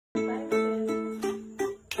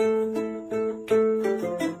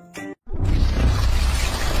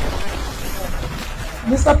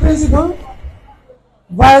Mr. Principal,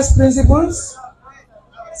 Vice Principals,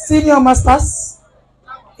 Senior Masters,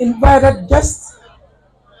 invited guests,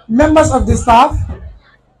 members of the staff,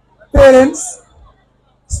 parents,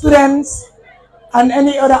 students, and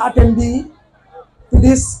any other attendee to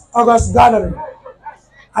this August gathering.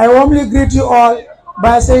 I warmly greet you all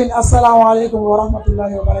by saying Assalamu alaikum wa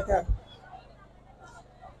rahmatullahi wa barakatuh.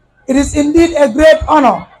 It is indeed a great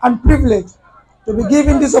honor and privilege to be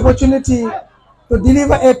given this opportunity to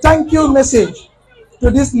deliver a thank you message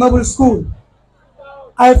to this noble school.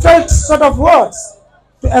 I felt short of words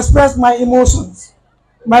to express my emotions,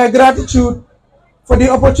 my gratitude for the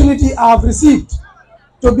opportunity I have received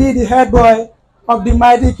to be the head boy of the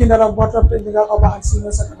mighty Kinder of Botrop Technical Upper and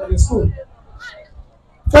Senior Secondary School.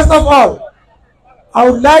 First of all, I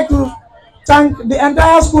would like to thank the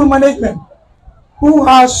entire school management who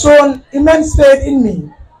has shown immense faith in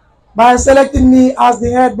me by selecting me as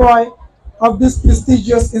the head boy of this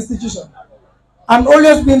prestigious institution and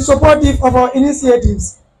always been supportive of our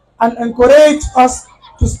initiatives and encouraged us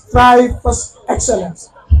to strive for excellence.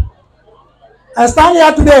 I stand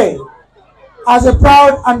here today as a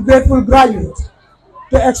proud and grateful graduate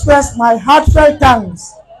to express my heartfelt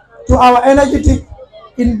thanks to our energetic,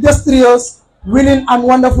 industrious, willing, and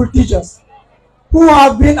wonderful teachers who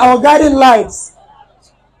have been our guiding lights,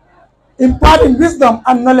 imparting wisdom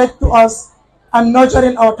and knowledge to us and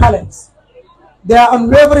nurturing our talents. Their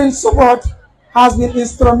unwavering support has been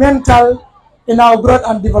instrumental in our growth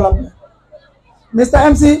and development. Mr.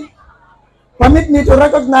 MC, permit me to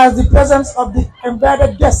recognize the presence of the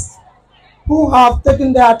invited guests who have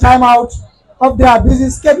taken their time out of their busy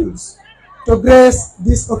schedules to grace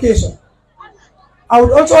this occasion. I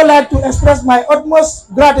would also like to express my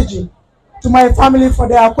utmost gratitude to my family for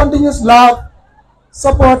their continuous love,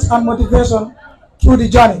 support, and motivation through the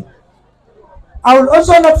journey. I will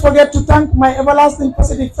also not forget to thank my everlasting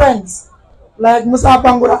positive friends like Musa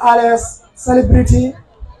Bangura alias Celebrity,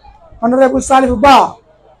 Honorable Salif Ba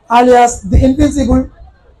alias The Invincible,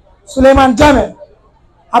 Suleiman Jame,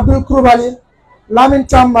 Abdul Krubali, Lamin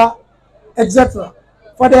Tamba, etc.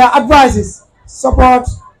 for their advices, support,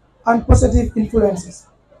 and positive influences.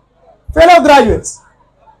 Fellow graduates,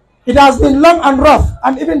 it has been long and rough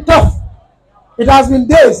and even tough. It has been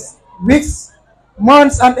days, weeks,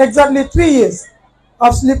 months, and exactly 3 years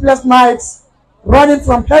of sleepless nights, running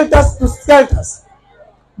from helters to skelters.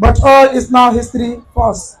 But all is now history for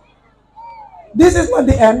us. This is not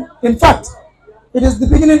the end. In fact, it is the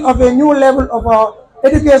beginning of a new level of our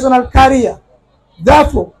educational career.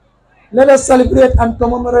 Therefore, let us celebrate and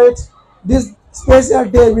commemorate this special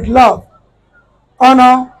day with love,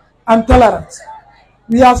 honor, and tolerance.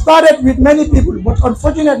 We have started with many people, but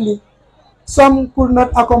unfortunately, some could not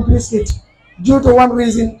accomplish it due to one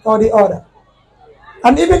reason or the other.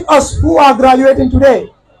 And even us who are graduating today,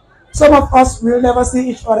 some of us will never see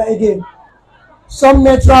each other again. Some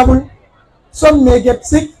may travel, some may get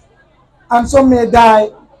sick, and some may die,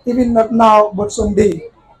 even not now, but someday.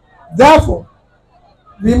 Therefore,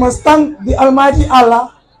 we must thank the Almighty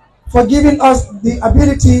Allah for giving us the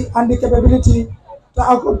ability and the capability to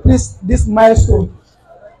accomplish this milestone.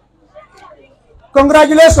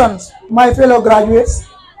 Congratulations, my fellow graduates.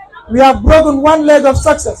 We have broken one leg of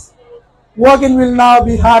success. Working will now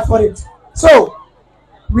be hard for it. So,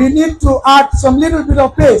 we need to add some little bit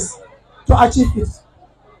of pace to achieve it.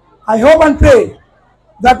 I hope and pray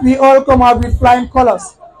that we all come out with flying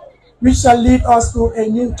colors, which shall lead us to a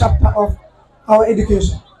new chapter of our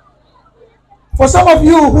education. For some of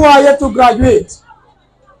you who are yet to graduate,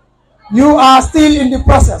 you are still in the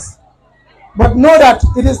process, but know that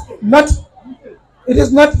it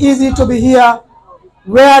is not easy to be here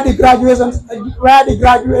where the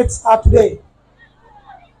graduates are today.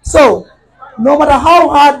 So, no matter how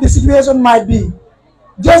hard the situation might be,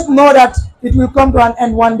 just know that it will come to an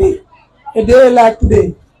end one day, a day like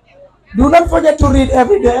today. Do not forget to read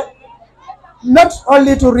every day. Not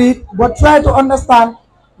only to read, but try to understand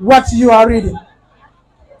what you are reading.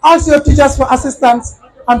 Ask your teachers for assistance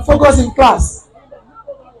and focus in class.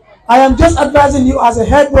 I am just advising you as a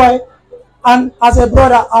head boy and as a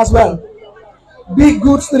brother as well. Be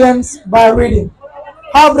good students by reading.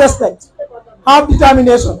 Have respect, have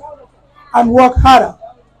determination, and work harder.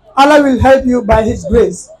 Allah will help you by His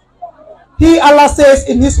grace. Allah says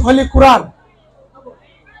in His Holy Quran,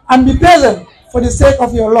 and be patient for the sake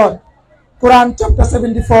of your Lord. Quran chapter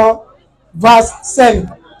 74, verse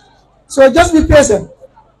 7. So just be patient.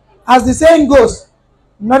 As the saying goes,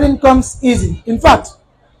 nothing comes easy. In fact,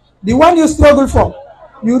 the one you struggle for,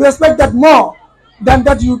 you respect that more than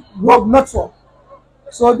that you work not for.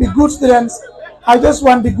 So be good students. I just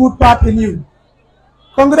want the good part in you.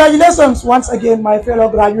 Congratulations once again, my fellow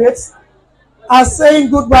graduates, as saying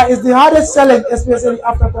goodbye is the hardest challenge, especially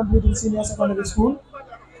after completing senior secondary school.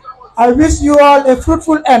 I wish you all a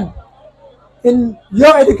fruitful end in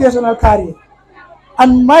your educational career.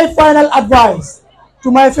 And my final advice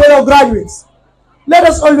to my fellow graduates, let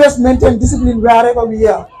us always maintain discipline wherever we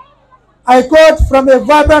are. I quote from a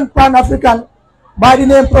vibrant Pan-African by the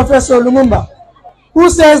name Professor Lumumba, who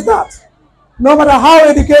says that no matter how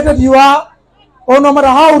educated you are, or no matter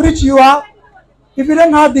how rich you are, if you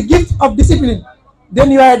don't have the gift of discipline,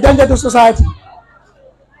 then you are a danger to society.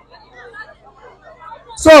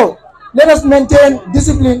 So let us maintain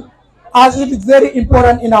discipline as it is very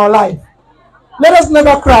important in our life. Let us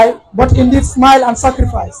never cry, but indeed smile and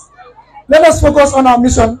sacrifice. Let us focus on our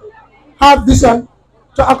mission, have vision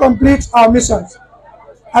to accomplish our missions,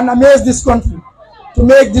 and amaze this country, to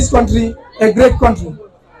make this country a great country.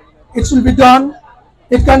 It should be done,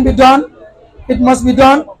 it can be done, it must be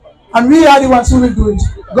done, and we are the ones who will do it.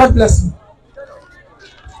 God bless you.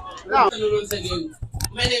 Once again,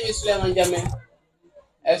 my name is Suleiman Jame,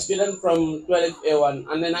 a student from 12A1,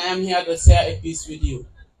 and then I am here to share a piece with you.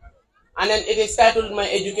 And then it is titled My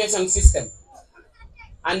Education System.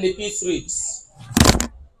 And the piece reads,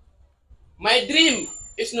 my dream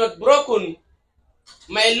is not broken,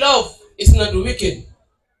 my love is not wicked.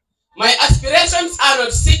 My aspirations are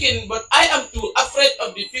not seeking, but I am too afraid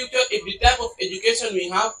of the future if the type of education we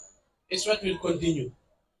have is what will continue.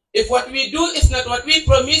 If what we do is not what we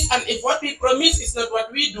promise, and if what we promise is not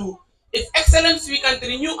what we do, if excellence we can't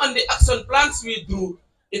renew on the action plans we do,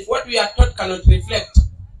 if what we are taught cannot reflect,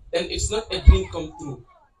 then it's not a dream come true.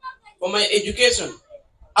 For my education,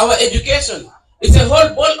 our education is a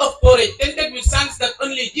whole bowl of porridge tainted with songs that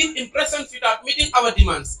only give impressions without meeting our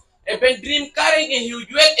demands. A bent dream carrying a huge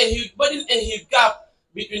weight, a huge burden, a huge gap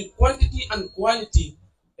between quantity and quality.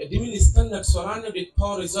 A diminished standard surrounded with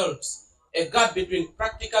poor results. A gap between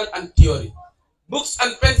practical and theory. Books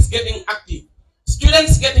and pens getting active.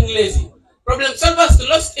 Students getting lazy. Problem solvers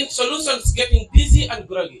lost in solutions getting busy and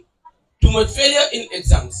groggy. Too much failure in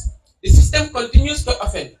exams. The system continues to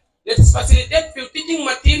offend. Let us facilitate few teaching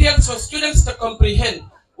materials for students to comprehend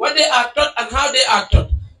what they are taught and how they are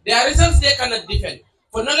taught. There are results they cannot defend.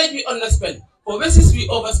 For knowledge we underspend. For verses we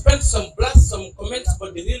overspend. Some blast, some comments,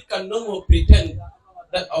 but the real can no more pretend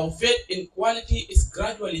that our faith in quality is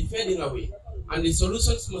gradually fading away. And the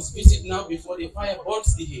solutions must visit now before the fire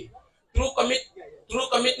burns the hay. Through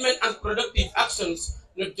commitment and productive actions,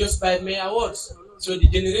 not just by mere words, so the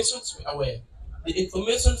generations were aware. The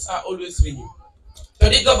informations are always renewed. To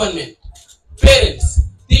the government, parents,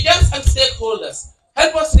 teachers, and stakeholders,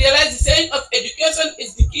 help us realize the saying of education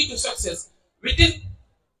is the key to success within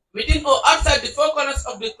or outside the four corners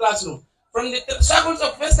of the classroom, from the circles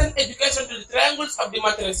of Western education to the triangles of the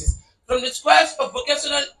matrices, from the squares of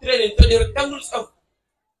vocational training to the rectangles of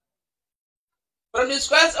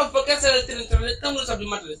the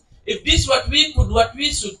matrices. If this what we could, what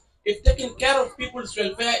we should, if taking care of people's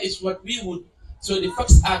welfare is what we would, so the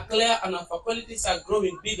facts are clear and our faculties are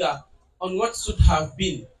growing bigger on what should have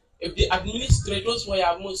been. If the administrators were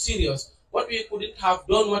more serious, what we couldn't have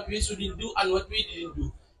done, what we shouldn't do, and what we didn't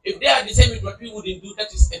do. If they are the same with what we wouldn't do,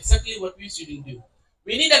 that is exactly what we shouldn't do.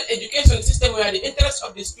 We need an education system where the interests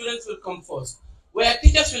of the students will come first, where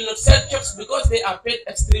teachers will not sell jobs because they are paid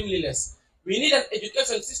extremely less. We need an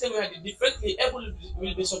education system where the differently able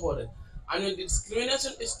will be supported, and when the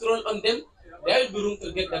discrimination is thrown on them, there will be room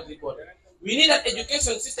to get that reported. We need an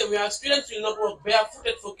education system where students will not walk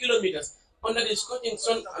barefooted for kilometers under the scorching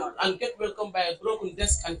sun and get welcomed by a broken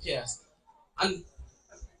desk and chairs,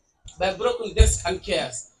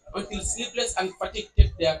 until sleepless and fatigue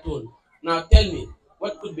take their toll. Now tell me,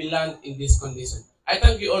 what could be learned in this condition? I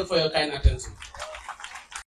thank you all for your kind attention.